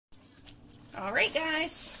Alright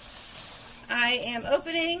guys, I am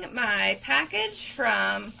opening my package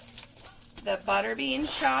from the Butterbean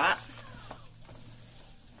shop.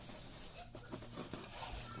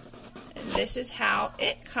 And this is how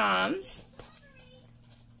it comes.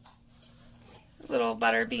 Little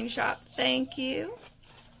Butterbean shop, thank you.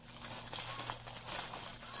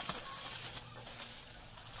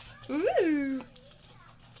 Ooh,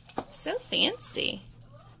 so fancy.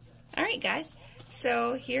 Alright guys,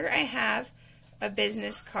 so here I have a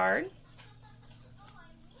business card.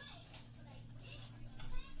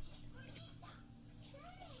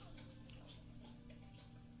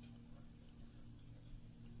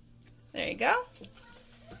 There you go.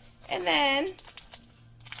 And then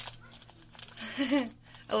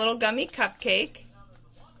a little gummy cupcake.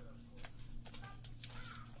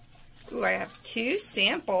 Ooh, I have two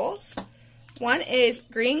samples. One is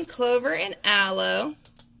green clover and aloe,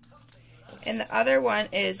 and the other one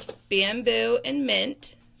is bamboo and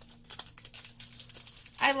mint.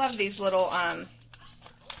 I love these little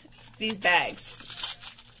these bags.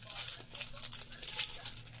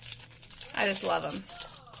 I just love them.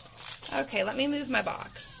 Okay, let me move my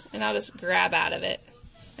box, and I'll just grab out of it.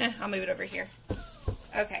 I'll move it over here.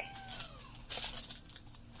 Okay.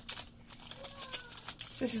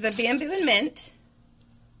 So this is the bamboo and mint.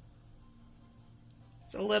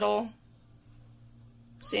 It's a little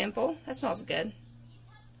sample. That smells good.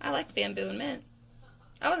 I like bamboo and mint.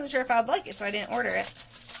 I wasn't sure if I would like it, so I didn't order it.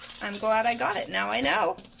 I'm glad I got it. Now I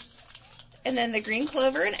know. And then the green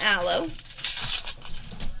clover and aloe.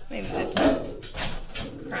 Maybe this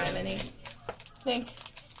crime any. I think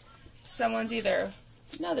someone's either...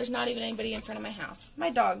 No, there's not even anybody in front of my house. My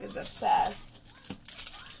dog is upstairs.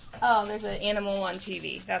 Oh, there's an animal on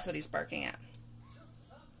TV. That's what he's barking at.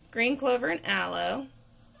 Green clover and aloe.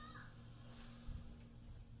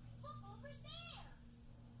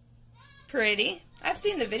 Pretty. I've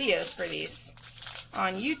seen the videos for these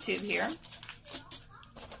on YouTube here.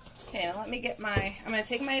 Okay, now let me get my... I'm going to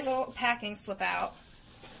take my little packing slip out.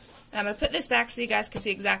 And I'm going to put this back so you guys can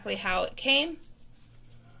see exactly how it came.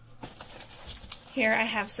 Here I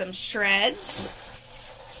have some shreds.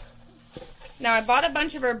 Now I bought a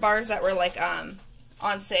bunch of her bars that were like on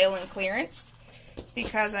sale and clearance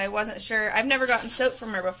because I wasn't sure. I've never gotten soap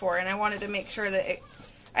from her before, and I wanted to make sure that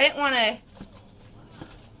I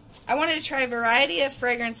wanted to try a variety of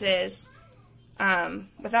fragrances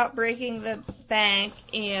without breaking the bank,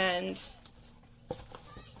 and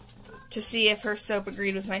to see if her soap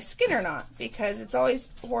agreed with my skin or not, because it's always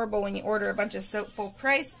horrible when you order a bunch of soap full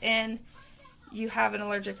price and you have an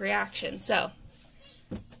allergic reaction. So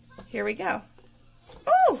here we go.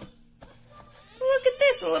 Oh, look at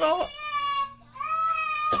this, a little...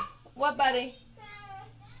 What, buddy?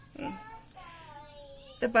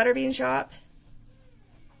 The Butterbean shop.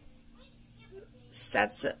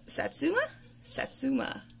 Satsuma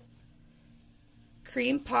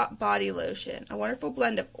Cream Pop Body Lotion. A wonderful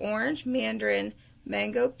blend of orange, mandarin,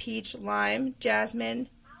 mango, peach, lime, jasmine,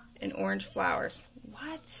 and orange flowers.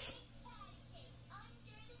 What?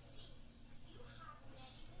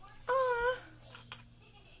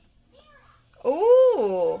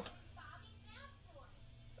 Oh.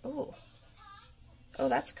 Oh. Oh,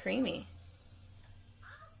 that's creamy.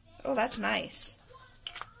 Oh, that's nice.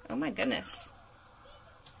 Oh my goodness.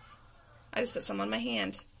 I just put some on my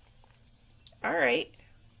hand. Alright.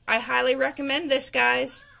 I highly recommend this,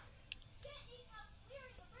 guys.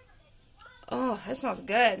 Oh, that smells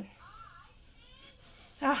good.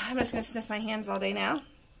 Oh, I'm just going to sniff my hands all day now.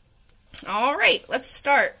 Alright, let's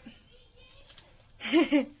start.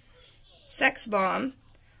 Sex Bomb.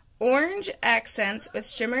 Orange accents with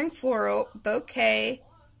shimmering floral bouquet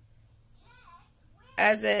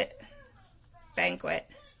as it banquet.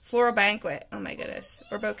 Floral banquet. Oh my goodness.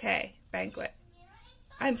 Or bouquet. Banquet.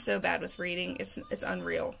 I'm so bad with reading. It's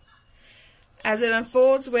unreal. As it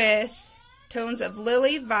unfolds with tones of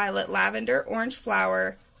lily, violet, lavender, orange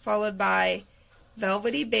flower, followed by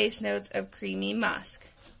velvety base notes of creamy musk.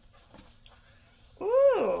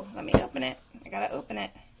 Ooh, let me open it. I gotta open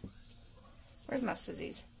it. Where's my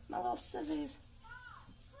scissors? My little scissors.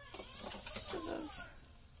 Scissors.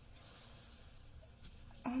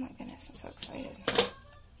 Oh my goodness, I'm so excited.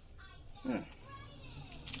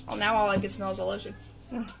 Well, now all I can smell is a lotion.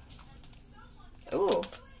 Ooh.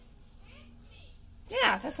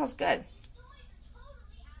 Yeah, that smells good.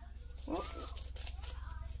 Let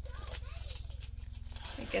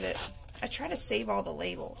me get it. I try to save all the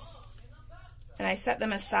labels. And I set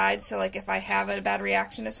them aside so like if I have a bad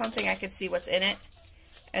reaction to something, I could see what's in it.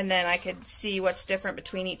 And then I could see what's different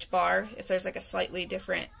between each bar, if there's like a slightly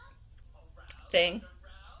different thing.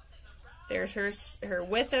 There's her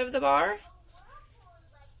width of the bar.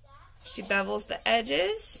 She bevels the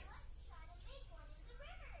edges.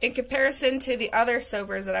 In comparison to the other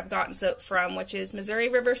soapers that I've gotten soap from, which is Missouri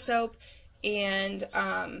River Soap and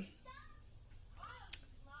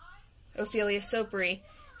Ophelia Soapery,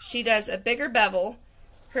 she does a bigger bevel.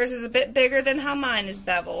 Hers is a bit bigger than how mine is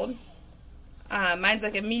beveled. Mine's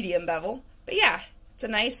like a medium bevel. But yeah, it's a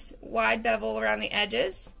nice wide bevel around the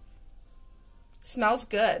edges. Smells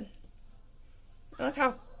good. Look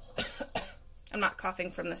how... I'm not coughing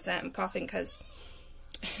from the scent. I'm coughing because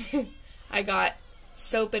I got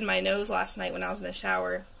soap in my nose last night when I was in the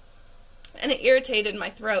shower, and it irritated my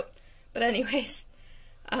throat. But anyways,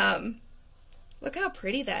 look how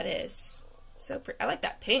pretty that is. So pretty. I like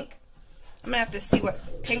that pink. I'm gonna have to see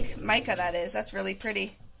what pink mica that is. That's really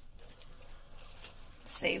pretty.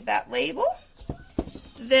 Save that label.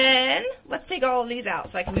 Then let's take all of these out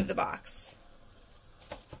so I can move the box.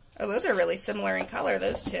 Oh, those are really similar in color,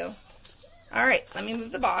 those two. All right, let me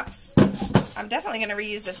move the box. I'm definitely gonna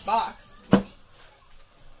reuse this box.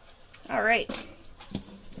 All right,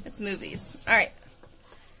 let's move these. All right,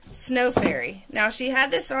 Snow Fairy. Now, she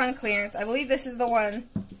had this on clearance. I believe this is the one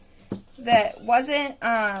that wasn't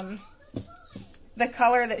the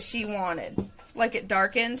color that she wanted. Like, it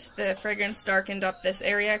darkened. The fragrance darkened up this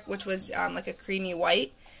area, which was like a creamy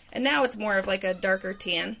white. And now it's more of like a darker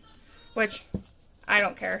tan, which I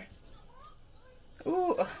don't care.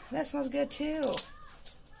 Ooh, that smells good too.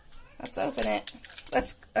 Let's open it.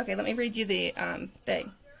 Okay, let me read you the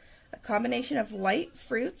thing. A combination of light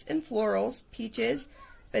fruits and florals, peaches,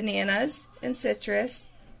 bananas, and citrus,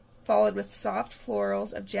 followed with soft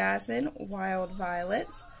florals of jasmine, wild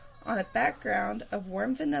violets, on a background of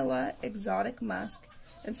warm vanilla, exotic musk,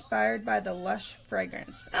 inspired by the Lush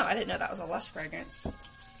fragrance. Oh, I didn't know that was a Lush fragrance.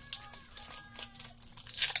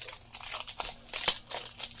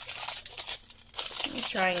 I'm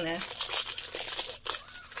trying this.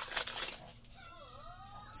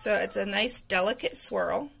 So it's a nice delicate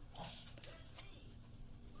swirl.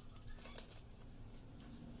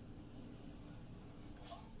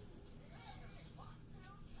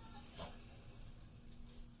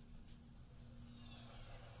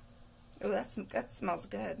 Oh, that smells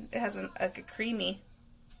good. It has like a creamy.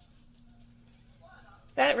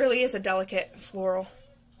 That really is a delicate floral.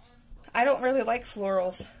 I don't really like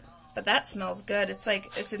florals, but that smells good. It's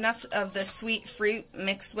like it's enough of the sweet fruit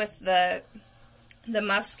mixed with the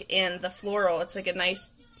musk and the floral. It's like a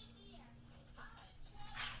nice.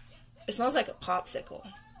 It smells like a popsicle,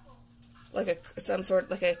 like a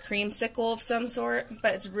creamsicle of some sort,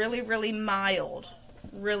 but it's really, really mild.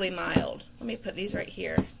 Really mild. Let me put these right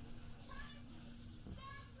here.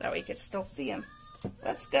 That way you could still see them.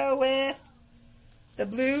 Let's go with the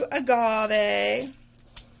Blue Agave.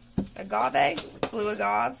 Blue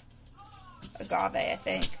Agave? Agave, I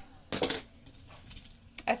think.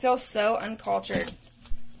 I feel so uncultured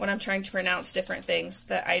when I'm trying to pronounce different things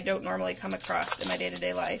that I don't normally come across in my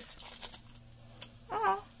day-to-day life.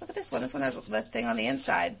 Oh, look at this one. This one has the thing on the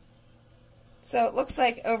inside. So it looks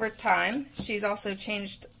like over time, she's also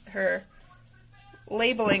changed her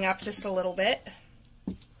labeling up just a little bit.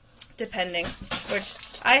 Depending, which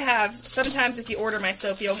I have. Sometimes if you order my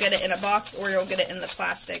soap, you'll get it in a box or you'll get it in the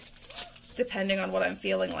plastic, depending on what I'm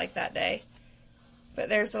feeling like that day. But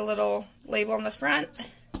there's the little label on the front.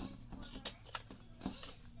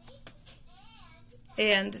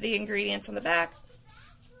 And the ingredients on the back.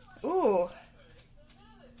 Ooh.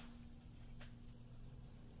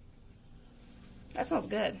 That smells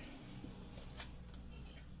good.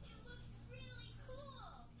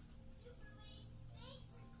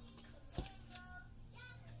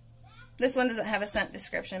 This one doesn't have a scent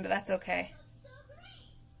description, but that's okay.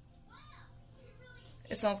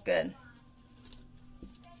 It smells good.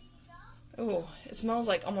 Ooh, it smells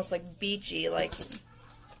like almost like beachy, like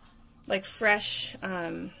fresh,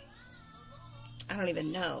 I don't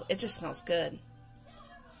even know. It just smells good.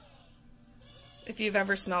 If you've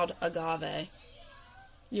ever smelled agave,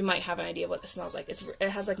 you might have an idea what it smells like. It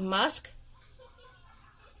has like musk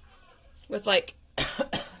with like,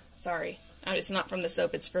 sorry. It's not from the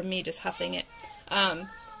soap, it's from me just huffing it.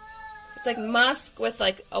 It's like musk with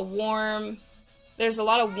like a warm, there's a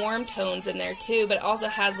lot of warm tones in there too, but it also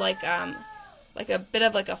has like a bit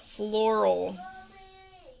of like a floral.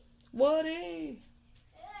 Woody!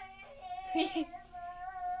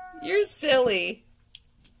 You're silly.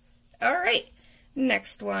 Alright,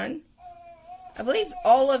 next one. I believe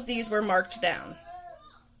all of these were marked down.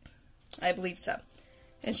 I believe so.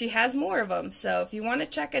 And she has more of them, so if you want to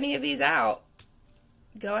check any of these out,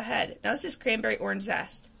 go ahead. Now this is cranberry orange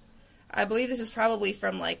zest. I believe this is probably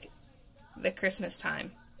from like the Christmas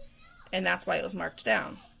time, and that's why it was marked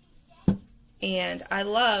down. And I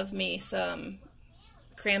love me some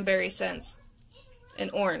cranberry scents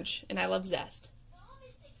and orange, and I love zest.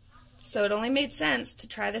 So it only made sense to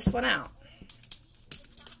try this one out.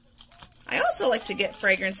 I also like to get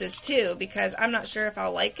fragrances too, because I'm not sure if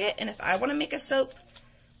I'll like it, and if I want to make a soap,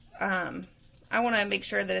 I want to make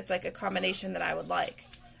sure that it's like a combination that I would like.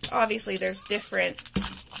 Obviously there's different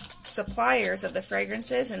suppliers of the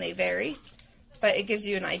fragrances and they vary, but it gives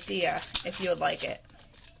you an idea if you would like it.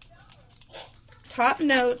 Top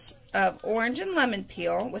notes of orange and lemon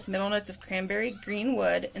peel with middle notes of cranberry, green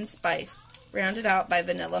wood, and spice, rounded out by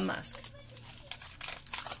vanilla musk.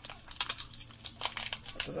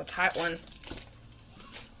 This is a tight one.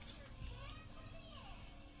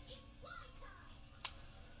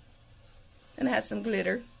 And it has some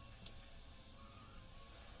glitter.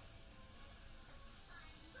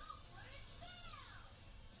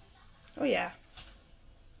 Oh yeah.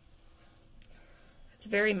 It's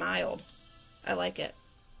very mild. I like it.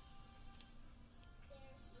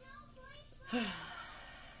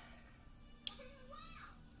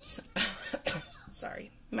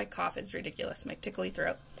 Sorry, my cough is ridiculous. My tickly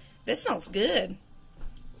throat. This smells good.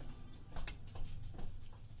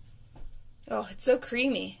 Oh, it's so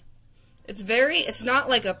creamy. It's not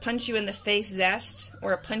like a punch you in the face zest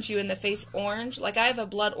or a punch you in the face orange. Like I have a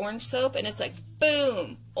blood orange soap and it's like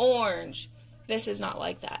boom, orange. This is not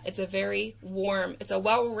like that. It's a very warm, it's a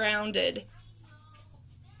well-rounded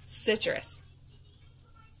citrus.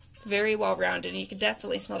 Very well-rounded, and you can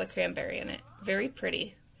definitely smell the cranberry in it. Very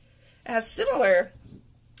pretty. It has similar,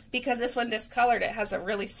 because this one discolored, it has a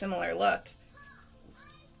really similar look.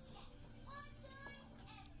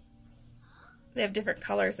 They have different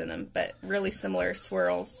colors in them, but really similar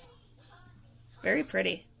swirls. Very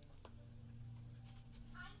pretty.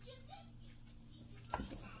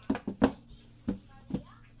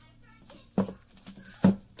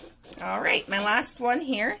 Alright, my last one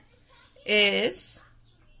here is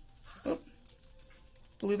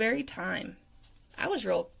Blueberry Thyme. I was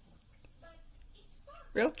real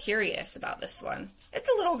curious about this one. It's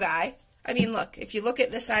a little guy. I mean, look, if you look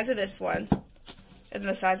at the size of this one and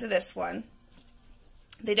the size of this one,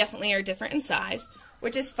 they definitely are different in size,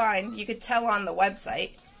 which is fine. You could tell on the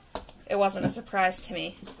website. It wasn't a surprise to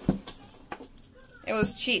me. It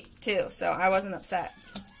was cheap, too, so I wasn't upset.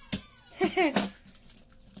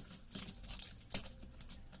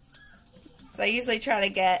 So I usually try to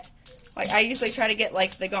get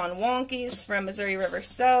like the Gone Wonkies from Missouri River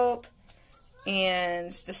Soap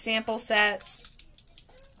and the sample sets.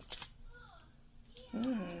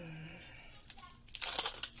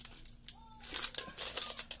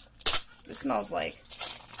 This smells like,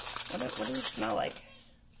 what does it smell like?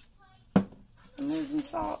 I'm losing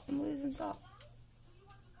salt. I'm losing salt.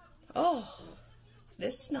 Oh,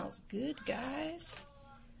 this smells good, guys.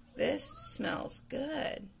 This smells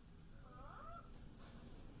good.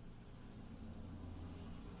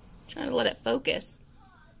 Trying to let it focus.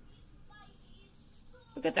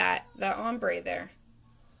 Look at that, the ombre there.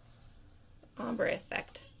 Ombre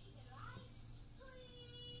effect.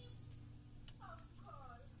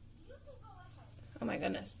 Oh my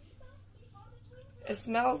goodness. It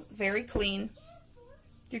smells very clean.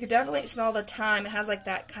 You could definitely smell the thyme. It has like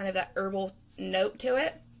that kind of that herbal note to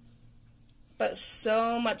it. But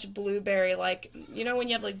so much blueberry, like, you know when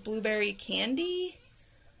you have like blueberry candy?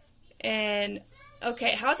 And okay,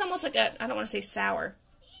 it has almost like a, I don't want to say sour.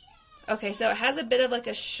 Okay, so it has a bit of like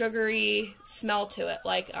a sugary smell to it,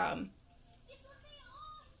 like,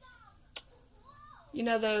 you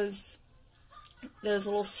know those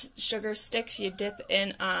little sugar sticks you dip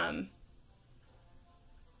in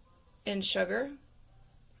sugar?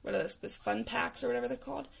 What are those? Those fun packs or whatever they're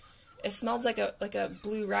called? It smells like a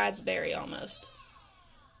blue raspberry almost.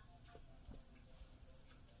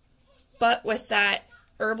 But with that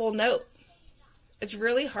herbal note. It's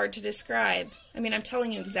really hard to describe. I mean, I'm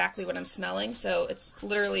telling you exactly what I'm smelling, so it's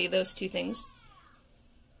literally those two things.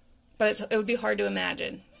 But it would be hard to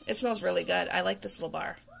imagine. It smells really good. I like this little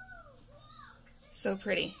bar. So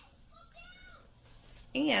pretty.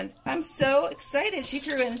 And I'm so excited. She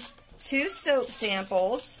threw in 2 soap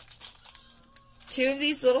samples. 2 of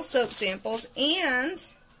these little soap samples. And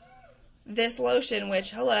this lotion,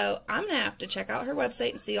 which, hello, I'm going to have to check out her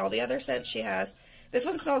website and see all the other scents she has. This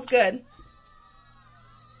one smells good.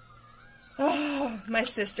 Oh, my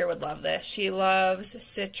sister would love this. She loves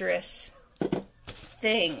citrus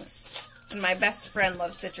things. And my best friend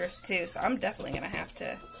loves citrus too, so I'm definitely going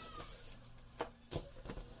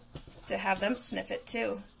to have them sniff it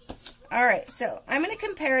too. Alright, so I'm going to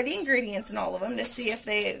compare the ingredients in all of them to see if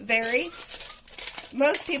they vary.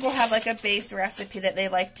 Most people have like a base recipe that they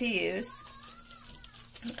like to use.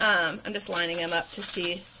 I'm just lining them up to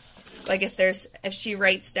see, like, if she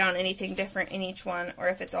writes down anything different in each one, or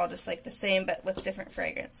if it's all just like the same but with different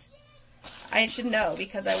fragrance. I should know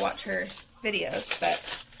because I watch her videos, but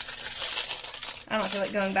I don't feel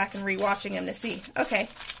like going back and rewatching them to see. Okay,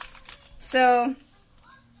 so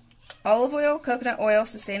olive oil, coconut oil,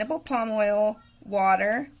 sustainable palm oil,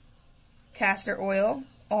 water, castor oil,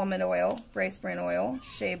 almond oil, rice bran oil,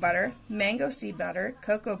 shea butter, mango seed butter,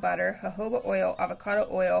 cocoa butter, jojoba oil, avocado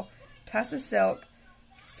oil, tussa silk,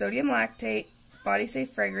 sodium lactate, body safe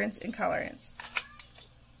fragrance, and colorants.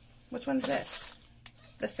 Which one's this?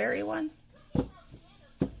 The fairy one?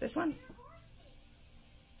 This one?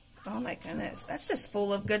 Oh my goodness, that's just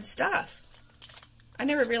full of good stuff. I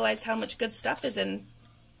never realized how much good stuff is in.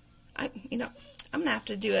 You know, I'm gonna have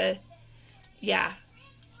to do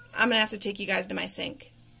I'm gonna have to take you guys to my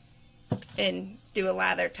sink and do a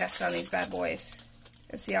lather test on these bad boys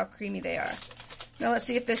and see how creamy they are. Now let's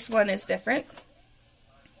see if this one is different.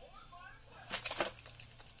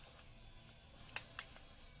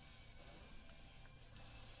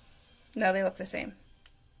 No, they look the same.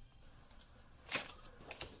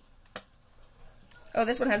 Oh,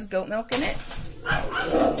 this one has goat milk in it.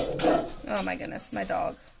 Oh my goodness, my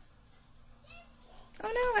dog.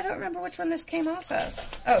 Oh no, I don't remember which one this came off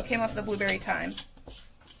of. Oh, it came off the blueberry thyme.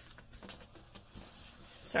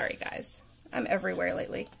 Sorry guys, I'm everywhere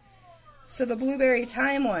lately. So the blueberry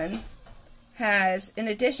thyme one has, in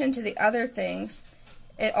addition to the other things,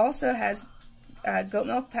 it also has goat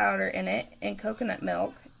milk powder in it and coconut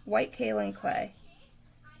milk, white kaolin clay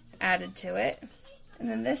added to it. And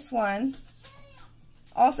then this one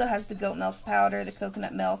also has the goat milk powder, the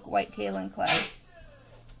coconut milk, white kaolin clay.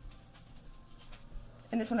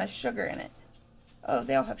 And this one has sugar in it. Oh,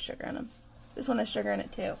 they all have sugar in them. This one has sugar in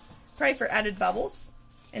it too. Probably for added bubbles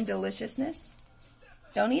and deliciousness.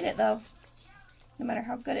 Don't eat it though, no matter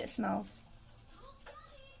how good it smells.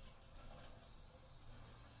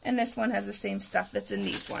 And this one has the same stuff that's in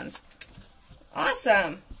these ones.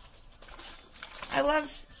 Awesome! I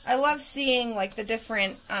love seeing like the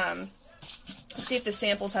different, let's see if the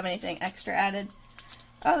samples have anything extra added.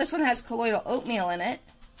 Oh, this one has colloidal oatmeal in it.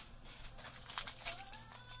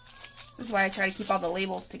 This is why I try to keep all the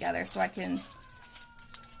labels together so I can...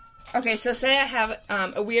 Okay, so say I have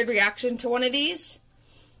a weird reaction to one of these.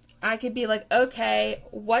 I could be like, okay,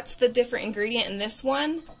 what's the different ingredient in this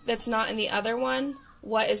one that's not in the other one?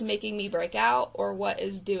 What is making me break out, or what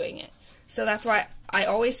is doing it? So that's why I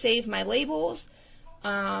always save my labels.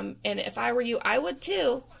 And if I were you, I would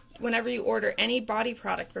too, whenever you order any body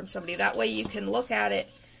product from somebody. That way you can look at it.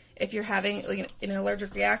 If you're having like an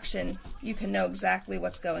allergic reaction, you can know exactly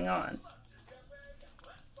what's going on.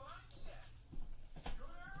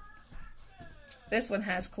 This one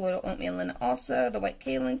has colloidal oatmeal in it also, the white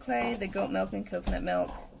kaolin clay, the goat milk and coconut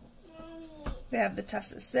milk. They have the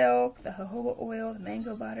tussa silk, the jojoba oil, the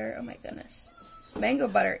mango butter. Oh my goodness. Mango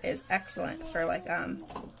butter is excellent for like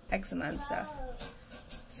eczema and stuff.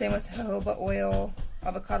 Same with jojoba oil.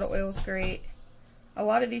 Avocado oil is great. A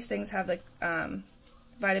lot of these things have like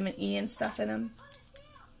vitamin E and stuff in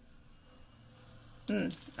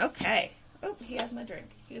them. Okay. Oh, he has my drink.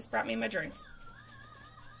 He just brought me my drink.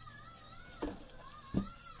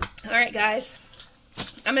 Alright guys,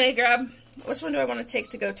 I'm going to grab, which one do I want to take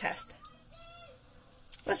to go test?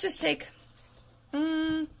 Let's just take,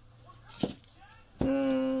 I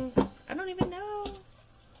don't even know.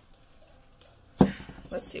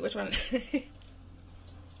 Let's see which one.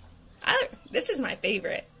 This is my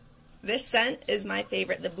favorite. This scent is my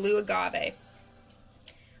favorite, the Blue Agave.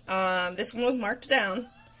 This one was marked down.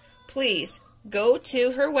 Please go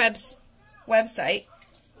to her website.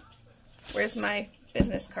 Where's my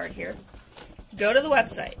business card here? Go to the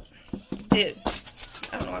website. Dude.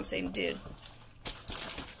 I don't know why I'm saying dude.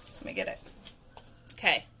 Let me get it.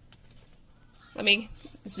 Okay. Let me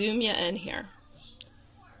zoom you in here.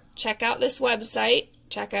 Check out this website.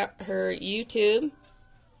 Check out her YouTube.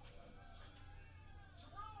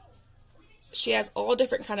 She has all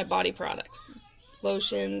different kind of body products.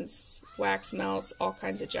 Lotions, wax melts, all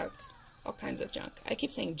kinds of junk. All kinds of junk. I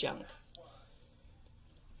keep saying junk.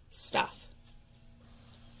 Stuff.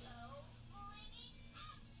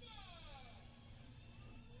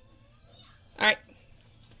 Alright.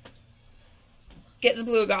 Get the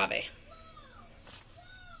Blue Agave.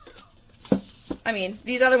 I mean,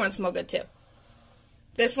 these other ones smell good too.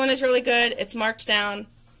 This one is really good. It's marked down.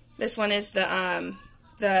 This one is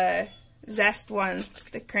the zest one,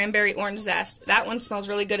 the cranberry orange zest. That one smells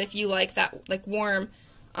really good if you like that, like warm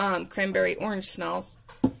cranberry orange smells.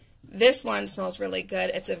 This one smells really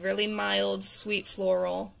good. It's a really mild, sweet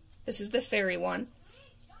floral. This is the fairy one.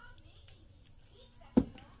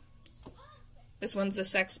 This one's the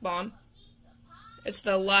Sex Bomb. It's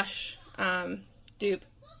the Lush dupe.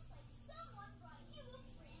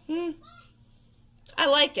 I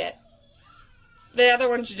like it. The other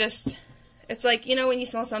one's just, it's like, you know, when you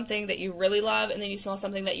smell something that you really love and then you smell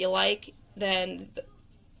something that you like, then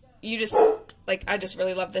you just, like, I just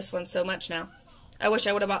really love this one so much now. I wish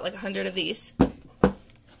I would have bought like 100 of these.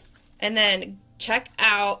 And then check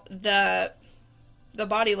out the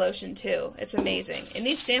body lotion too. It's amazing. And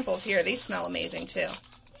these samples here, these smell amazing too.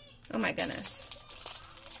 Oh my goodness.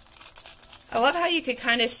 I love how you could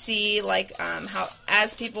kind of see like how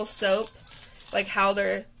as people soap, like how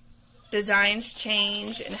their designs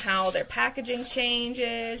change and how their packaging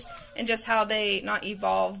changes and just how they not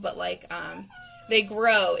evolve but like they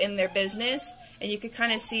grow in their business, and you could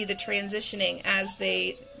kind of see the transitioning as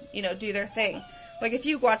they, you know, do their thing. Like if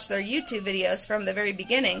you watch their YouTube videos from the very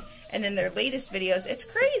beginning and then their latest videos, it's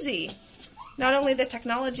crazy. Not only the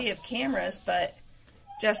technology of cameras, but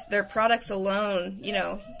just their products alone, you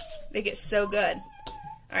know, they get so good.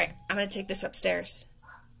 Alright, I'm going to take this upstairs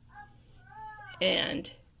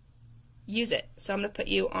and use it. So I'm going to put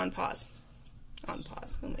you on pause. On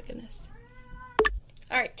pause. Oh my goodness.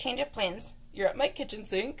 Alright, change of plans. You're at my kitchen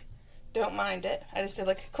sink. Don't mind it. I just did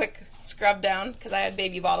like a quick scrub down because I had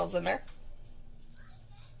baby bottles in there.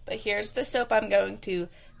 But here's the soap. I'm going to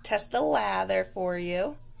test the lather for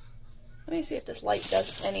you. Let me see if this light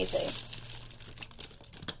does anything.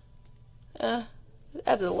 It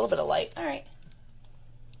adds a little bit of light. Alright.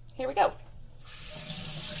 Here we go.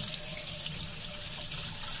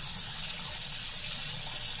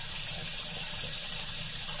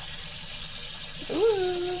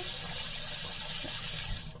 Ooh.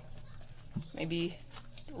 Maybe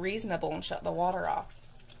reasonable and shut the water off.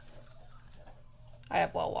 I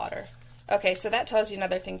have well water. Okay, so that tells you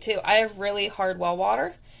another thing too. I have really hard well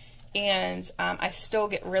water, and I still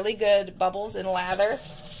get really good bubbles and lather.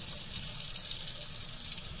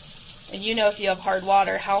 And you know, if you have hard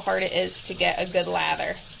water, how hard it is to get a good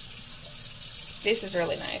lather. This is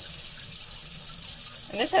really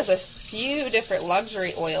nice. And this has a few different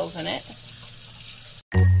luxury oils in it.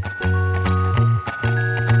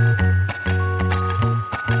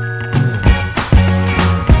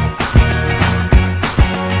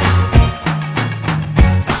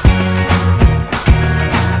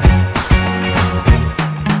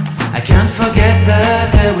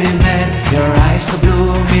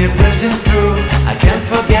 Through. I can't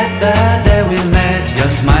forget the day we met. Your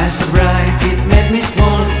smile so bright, it made me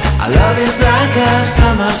swoon. Our love is like a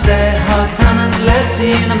summer's day, hot and endless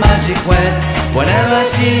in a magic way. Whenever I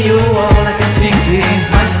see you, all I can think is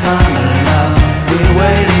my summer love. Been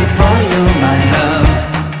waiting for you, my love.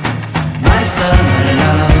 My summer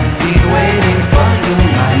love. Been waiting for you,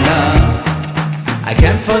 my love. I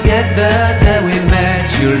can't forget the day we met.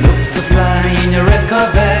 You looked so fly in your red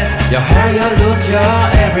Corvette. Your hair, your look, your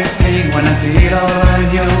everything. When I see it all, I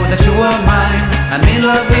knew that you were mine. I'm in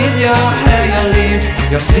love with your hair, your lips,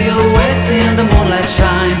 your silhouette in the moonlight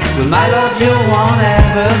shine. With my love you won't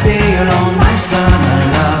ever be alone. My summer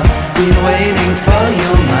love, been waiting for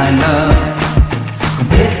you, my love.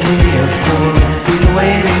 Completely a fool, been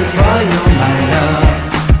waiting for you, my love.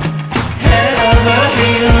 Head over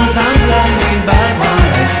heels, I'm blinded by what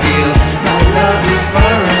I feel. My love is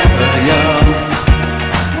forever yours.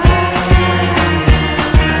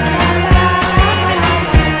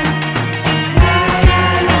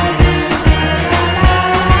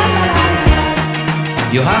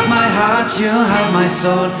 You have my heart, you have my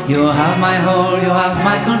soul, you have my whole, you have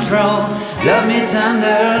my control. Love me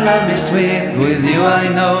tender, love me sweet, with you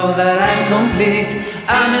I know that I'm complete.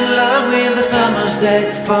 I'm in love with the summer's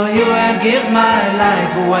day, for you I'd give my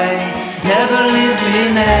life away. Never leave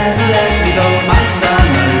me, never let me go, my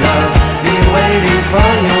summer love. Been waiting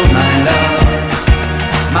for you, my love.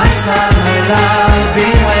 My summer love,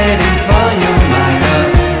 been waiting for you, my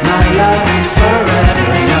love. My love is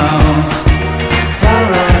forever yours.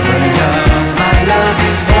 Forever yours, my love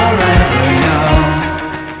is forever yours.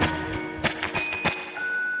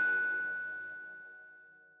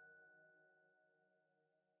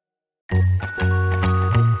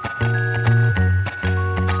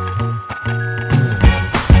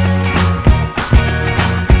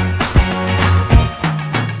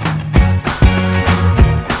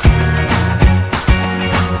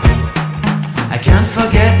 I can't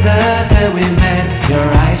forget the day we met. Your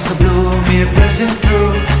eyes so blue, me pressing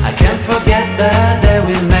through. I can't forget the day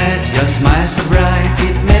we met. Your smile so bright,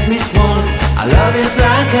 it made me swoon. Our love is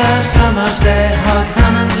like a summer's day, hot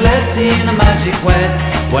and endless in a magic way.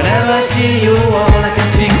 Whenever I see you, all I can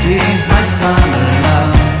think is my summer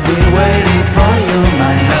love. Been waiting for you,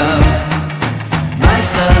 my love. My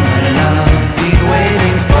summer love. Been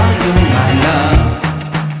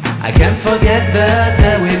I can't forget the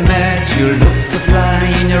day we met. You looked so fly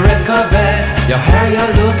in your red Corvette. Your hair, your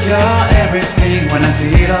look, your everything. When I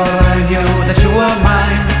see it all, I knew that you were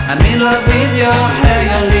mine. I'm in love with your hair,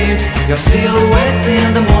 your lips, your silhouette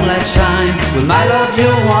in the moonlight shine. With my love you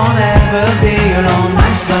won't ever be alone.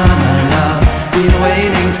 My summer love, been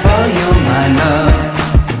waiting for you, my love.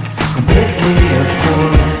 Completely a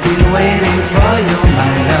fool, been waiting for you,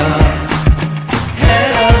 my love.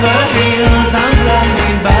 Head over heels, I'm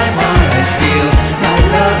blinded by what I feel. My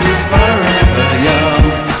love is forever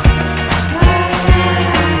yours.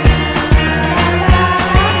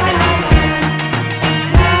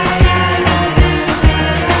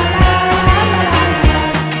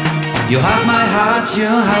 You have my heart, you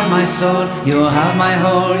have my soul, you have my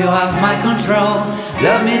whole, you have my control.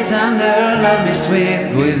 Love me tender, love me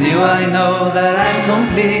sweet. With you I know that I'm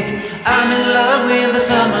complete. I'm in love with the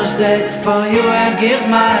summer's day. For you I'd give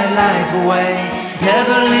my life away.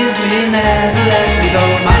 Never leave me, never let me go.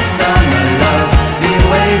 My summer love,